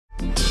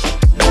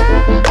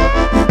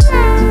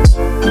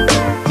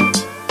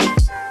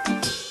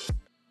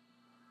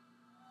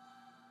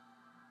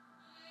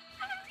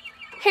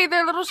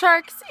there, little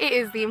sharks. It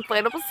is the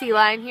Inflatable Sea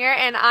Lion here,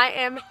 and I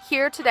am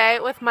here today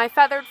with my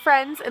feathered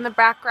friends in the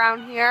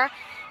background here.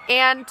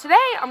 And today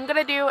I'm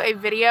gonna do a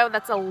video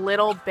that's a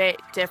little bit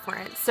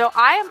different. So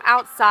I am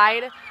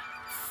outside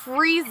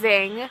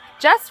freezing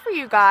just for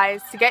you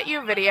guys to get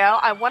you a video.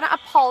 I want to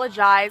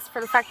apologize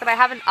for the fact that I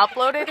haven't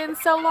uploaded in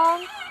so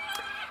long.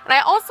 And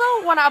I also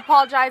want to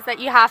apologize that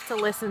you have to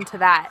listen to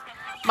that.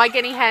 My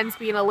guinea hen's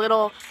being a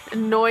little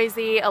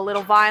noisy, a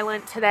little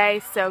violent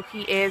today, so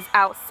he is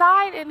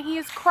outside and he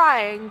is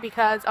crying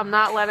because I'm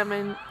not letting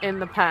him in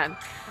the pen.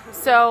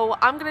 So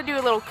I'm going to do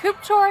a little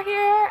coop tour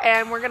here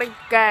and we're going to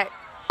get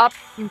up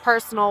and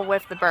personal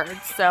with the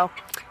birds. So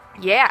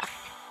yeah.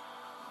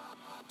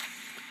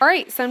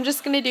 Alright, so I'm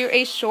just going to do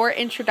a short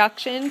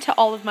introduction to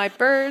all of my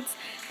birds.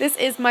 This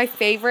is my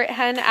favorite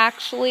hen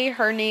actually.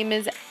 Her name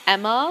is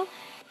Emma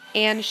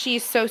and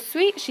she's so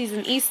sweet. She's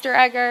an Easter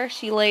egger.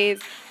 She lays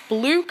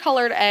blue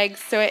colored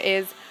eggs, so it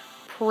is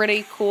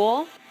pretty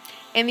cool.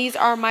 And these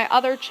are my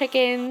other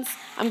chickens.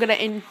 I'm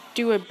gonna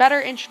do a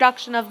better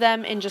introduction of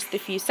them in just a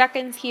few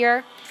seconds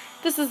here.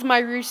 This is my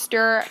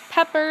rooster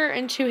Pepper,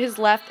 and to his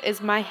left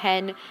is my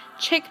hen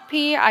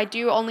Chickpea. I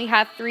do only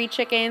have 3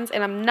 chickens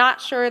and I'm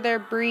not sure their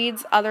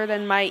breeds other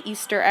than my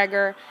Easter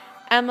egger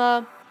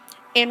Emma.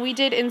 And we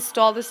did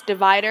install this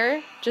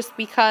divider just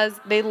because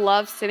they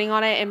love sitting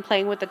on it and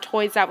playing with the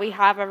toys that we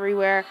have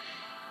everywhere.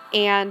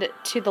 And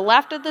to the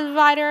left of the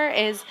divider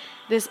is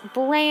this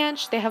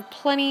branch. They have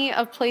plenty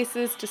of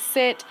places to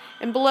sit.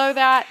 And below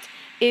that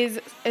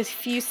is a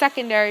few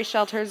secondary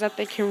shelters that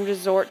they can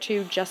resort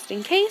to just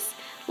in case.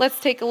 Let's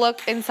take a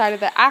look inside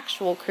of the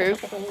actual coop.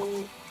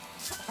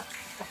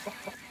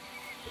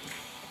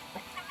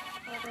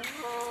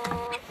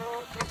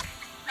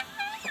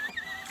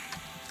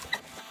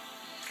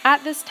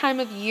 At this time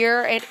of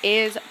year, it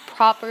is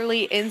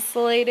properly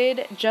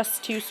insulated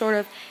just to sort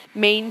of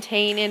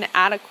maintain an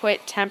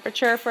adequate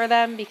temperature for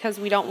them, because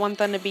we don't want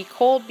them to be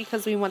cold,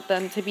 because we want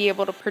them to be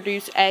able to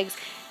produce eggs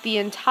the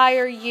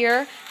entire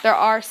year. There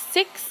are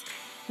 6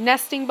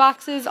 nesting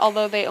boxes,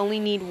 although they only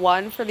need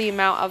 1 for the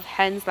amount of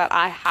hens that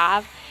I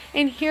have.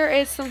 And here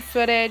is some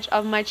footage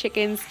of my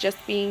chickens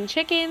just being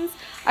chickens.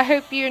 I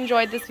hope you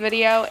enjoyed this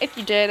video. If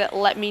you did,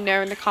 let me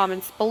know in the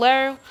comments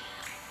below.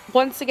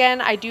 Once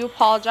again, I do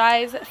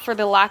apologize for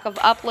the lack of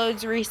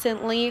uploads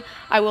recently.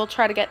 I will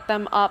try to get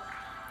them up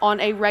on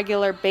a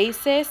regular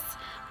basis,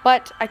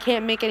 but I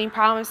can't make any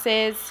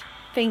promises.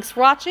 Thanks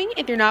for watching.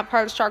 If you're not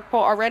part of Shark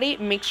Pool already,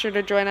 make sure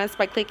to join us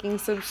by clicking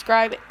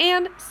subscribe,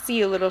 and see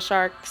you, little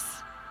sharks.